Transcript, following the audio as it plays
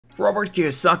Robert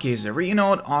Kiyosaki is a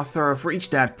renowned author of Rich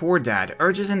Dad Poor Dad,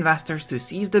 urges investors to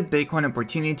seize the Bitcoin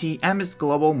opportunity amidst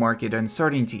global market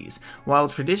uncertainties. While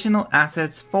traditional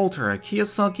assets falter,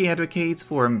 Kiyosaki advocates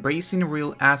for embracing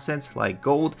real assets like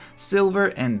gold, silver,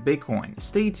 and Bitcoin.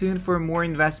 Stay tuned for more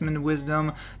investment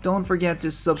wisdom. Don't forget to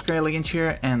subscribe, like, and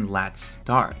share, and let's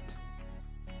start.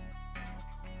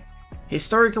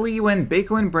 Historically, when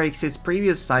Bitcoin breaks its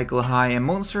previous cycle high, a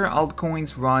monster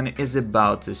altcoins run is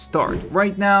about to start.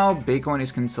 Right now, Bitcoin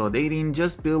is consolidating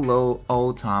just below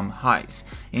all-time highs.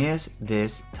 Is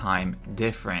this time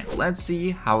different? Let's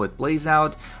see how it plays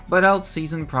out, but alt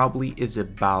season probably is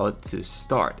about to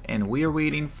start, and we're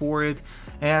waiting for it.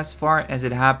 As far as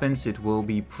it happens, it will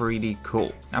be pretty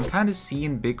cool. I'm kind of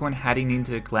seeing Bitcoin heading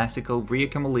into a classical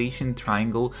reaccumulation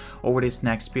triangle over this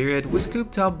next period. We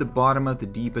scooped up the bottom of the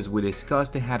deep as we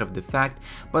discussed ahead of the fact,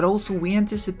 but also we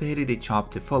anticipated a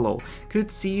chop to follow. Could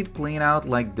see it playing out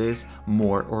like this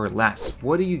more or less.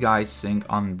 What do you guys think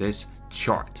on this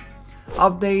chart?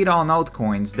 Update on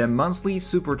altcoins. The monthly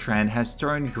super trend has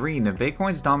turned green.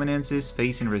 Bitcoin's dominance is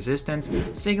facing resistance,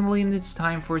 signaling it's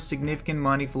time for significant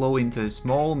money flow into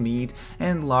small, mid,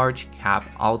 and large cap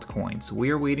altcoins.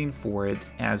 We're waiting for it,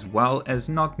 as well as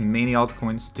not many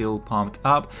altcoins still pumped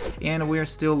up, and we're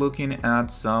still looking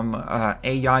at some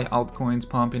AI altcoins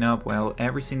pumping up, while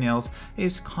everything else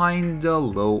is kinda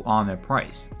low on the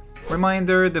price.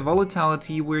 Reminder, the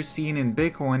volatility we're seeing in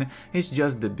Bitcoin is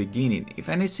just the beginning. If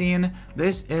anything,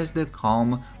 this is the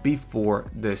calm before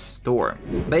the storm.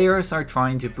 Bears are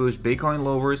trying to push Bitcoin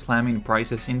lower, slamming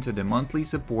prices into the monthly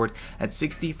support at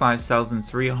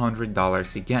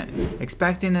 $65,300 again,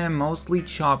 expecting a mostly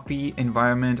choppy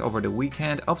environment over the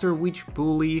weekend, after which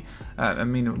bulls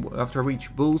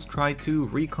try to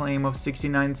reclaim of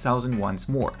 69,000 once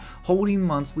more. Holding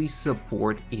monthly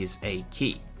support is a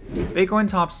key. Bitcoin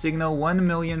top signal 1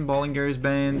 million Bollinger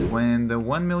Band. When the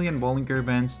 1 million Bollinger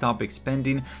Band stop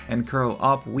expanding and curl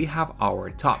up, we have our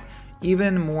top.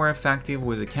 Even more effective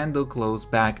was a candle close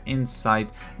back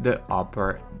inside the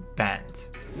upper band.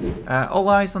 All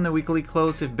eyes on the weekly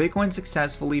close. If Bitcoin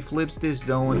successfully flips this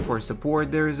zone for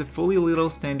support, there is a fully little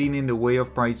standing in the way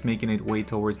of price making its way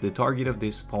towards the target of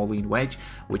this falling wedge,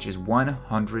 which is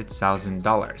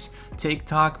 $100,000.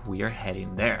 TikTok, we are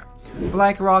heading there.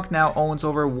 BlackRock now owns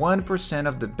over 1%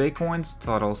 of the Bitcoin's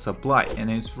total supply,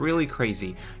 and it's really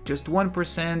crazy. Just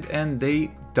 1%, and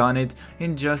they done it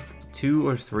in just 2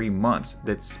 or 3 months.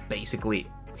 That's basically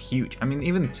huge. I mean,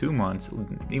 even 2 months,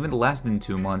 even less than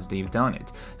 2 months, they've done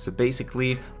it. So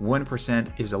basically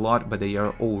 1% is a lot, but they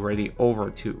are already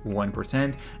over to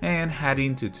 1% and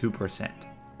heading to 2%.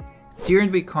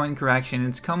 During Bitcoin correction,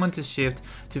 it's common to shift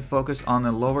to focus on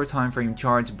the lower time frame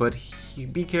charts, but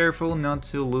be careful not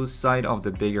to lose sight of the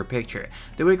bigger picture.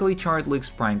 The weekly chart looks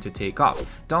primed to take off.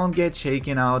 Don't get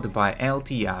shaken out by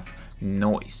LTF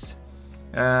noise.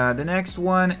 The next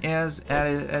one is,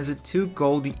 as it took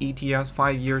gold ETFs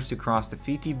 5 years to cross the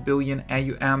 50 billion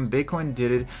AUM, Bitcoin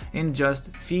did it in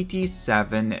just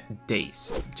 57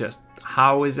 days. Just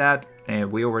how is that?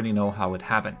 We already know how it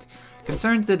happened.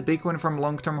 Concerns that Bitcoin from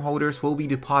long-term holders will be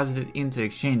deposited into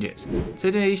exchanges.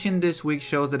 Situation this week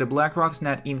shows that BlackRock's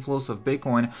net inflows of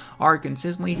Bitcoin are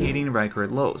consistently hitting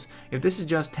record lows. If this is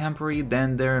just temporary,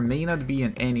 then there may not be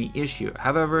any issue.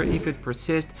 However, if it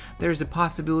persists, there's a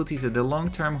possibility that the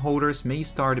long-term holders may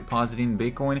start depositing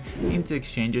Bitcoin into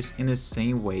exchanges in the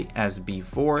same way as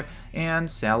before and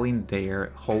selling their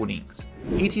holdings.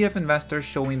 ETF investors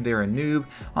showing they're a noob.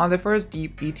 On the first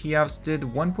deep, ETFs did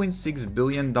 $1.6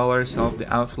 billion of the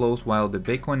outflows, while the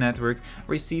Bitcoin network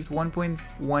received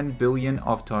 $1.1 billion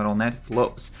of total net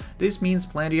flows. This means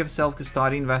plenty of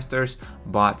self-custody investors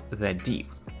bought the deep.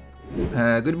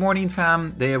 Good morning,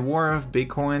 fam. The war of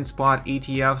Bitcoin spot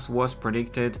ETFs was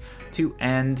predicted to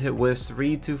end with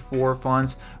 3 to 4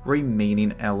 funds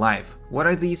remaining alive. What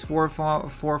are these four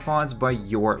funds by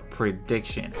your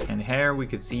prediction? And here we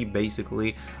could see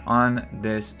basically on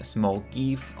this small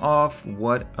GIF of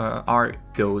what are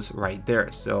those right there.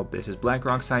 So this is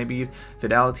BlackRock, Cybit,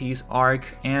 Fidelity's ARK,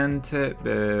 and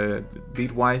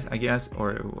Bitwise, I guess,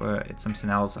 or it's something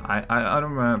else. I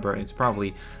don't remember. It's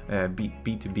probably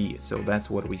B2B. So that's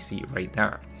what we see right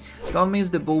there. Don't miss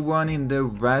the bull run in the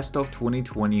rest of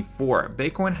 2024.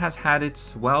 Bitcoin has had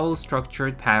its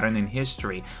well-structured pattern in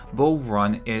history. Bull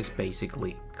run is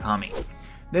basically coming.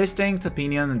 distinct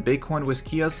opinion on Bitcoin with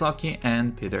Kiyosaki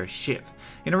and Peter Schiff.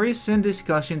 In recent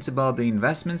discussions about the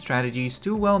investment strategies,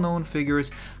 two well-known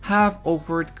figures have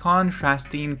offered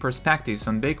contrasting perspectives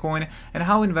on Bitcoin and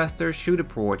how investors should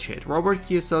approach it. Robert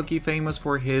Kiyosaki, famous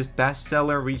for his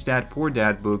bestseller Rich Dad Poor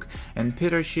Dad book, and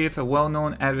Peter Schiff, a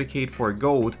well-known advocate for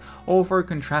gold, offer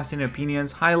contrasting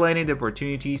opinions highlighting the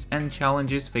opportunities and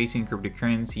challenges facing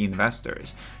cryptocurrency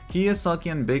investors.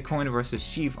 Kiyosaki on Bitcoin versus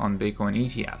Schiff on Bitcoin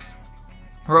ETFs.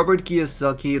 Robert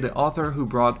Kiyosaki, the author who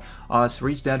brought us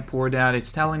Rich Dad Poor Dad,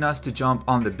 is telling us to jump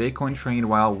on the Bitcoin train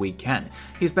while we can.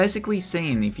 He's basically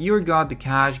saying if you got the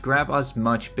cash, grab as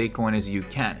much Bitcoin as you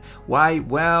can. Why?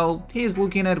 Well, he's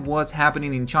looking at what's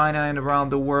happening in China and around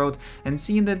the world and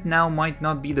seeing that now might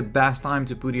not be the best time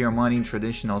to put your money in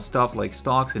traditional stuff like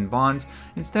stocks and bonds.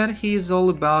 Instead, he is all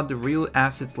about the real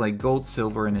assets like gold,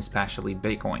 silver, and especially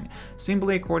Bitcoin.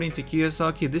 Simply, according to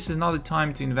Kiyosaki, this is not the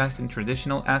time to invest in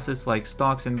traditional assets like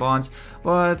stocks and bonds,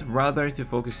 but rather to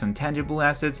focus on tangible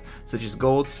assets such as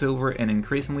gold, silver, and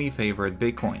increasingly favored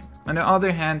Bitcoin. On the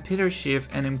other hand, Peter Schiff,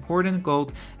 an important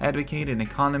gold advocate and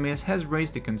economist, has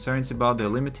raised the concerns about the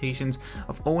limitations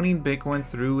of owning Bitcoin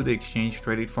through the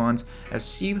exchange-traded funds,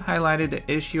 as Schiff highlighted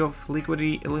the issue of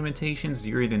liquidity limitations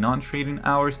during the non-trading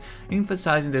hours,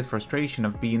 emphasizing the frustration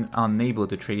of being unable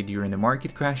to trade during the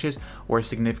market crashes or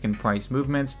significant price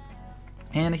movements.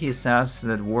 And he says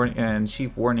that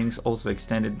Schiff warnings also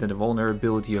extended the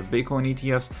vulnerability of Bitcoin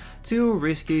ETFs to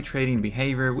risky trading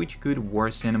behavior, which could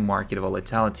worsen market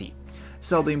volatility.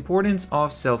 So the importance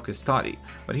of self-custody.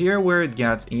 But here where it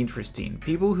gets interesting.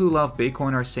 People who love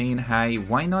Bitcoin are saying, hey,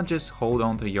 why not just hold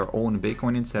on to your own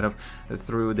Bitcoin instead of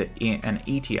through an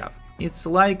ETF? It's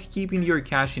like keeping your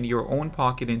cash in your own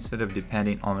pocket instead of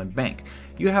depending on a bank.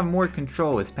 You have more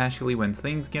control, especially when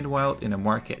things get wild in the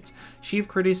markets. Chief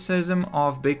criticism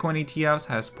of Bitcoin ETFs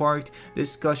has sparked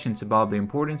discussions about the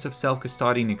importance of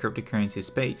self-custody in the cryptocurrency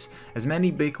space, as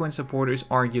many Bitcoin supporters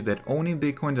argue that owning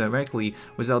Bitcoin directly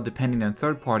without depending on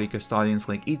third-party custodians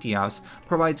like ETFs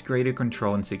provides greater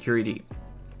control and security.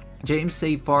 James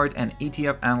Seyfarth, an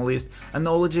ETF analyst,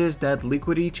 acknowledges that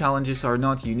liquidity challenges are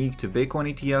not unique to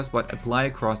Bitcoin ETFs but apply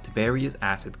across the various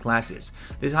asset classes.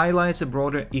 This highlights a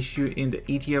broader issue in the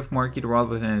ETF market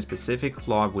rather than a specific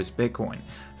flaw with Bitcoin.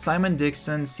 Simon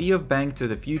Dixon, CEO of Bank to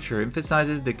the Future,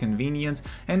 emphasizes the convenience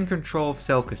and control of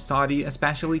self-custody,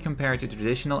 especially compared to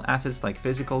traditional assets like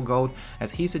physical gold,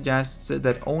 as he suggests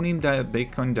that owning the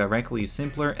Bitcoin directly is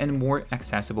simpler and more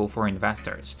accessible for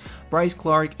investors. Bryce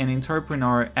Clark, an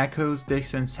entrepreneur, echoes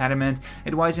Dixon's sentiment,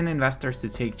 advising investors to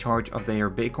take charge of their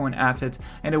Bitcoin assets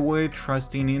and avoid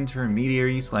trusting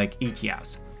intermediaries like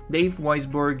ETFs. Dave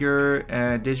Weisberger,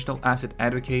 a digital asset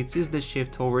advocate, sees the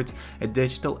shift towards a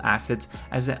digital asset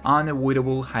as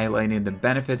unavoidable, highlighting the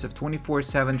benefits of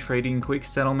 24/7 trading, quick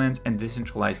settlements, and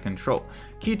decentralized control.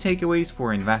 Key takeaways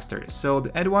for investors. So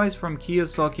the advice from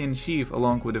Kiyosaki and Schiff,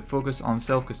 along with a focus on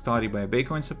self-custody by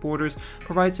Bitcoin supporters,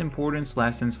 provides important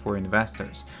lessons for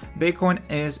investors. Bitcoin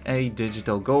is a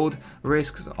digital gold.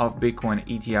 Risks of Bitcoin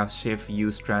ETFs. Schiff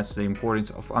stress the importance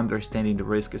of understanding the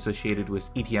risk associated with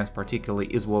ETFs, particularly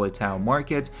is volatile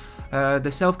markets,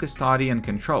 the self-custody and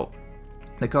control.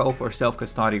 The call for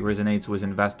self-custody resonates with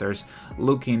investors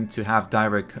looking to have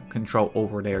direct control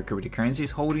over their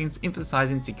cryptocurrencies holdings,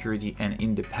 emphasizing security and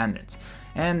independence.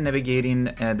 And navigating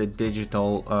the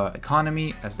digital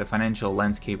economy as the financial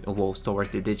landscape evolves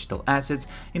towards the digital assets,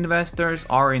 investors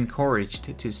are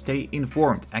encouraged to stay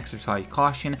informed, exercise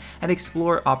caution, and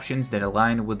explore options that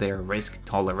align with their risk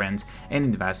tolerance and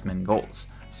investment goals.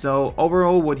 So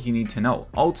overall, what you need to know.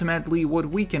 Ultimately, what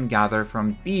we can gather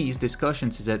from these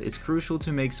discussions is that it's crucial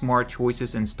to make smart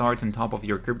choices and start on top of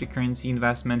your cryptocurrency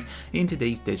investment in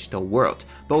today's digital world.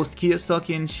 Both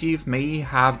Kiyosaki and Schiff may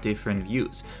have different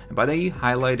views, but they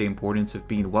highlight the importance of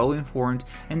being well informed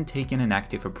and taking an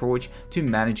active approach to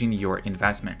managing your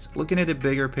investments. Looking at the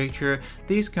bigger picture,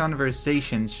 these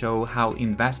conversations show how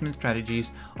investment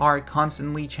strategies are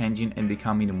constantly changing and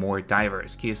becoming more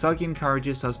diverse. Kiyosaki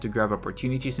encourages us to grab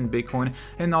opportunities in Bitcoin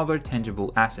and other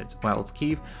tangible assets, while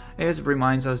Schiff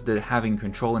reminds us that having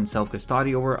control and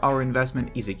self-custody over our investment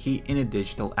is a key in a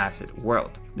digital asset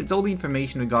world. That's all the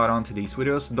information we got on today's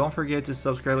video, so don't forget to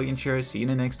subscribe, like, and share. See you in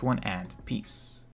the next one, and peace.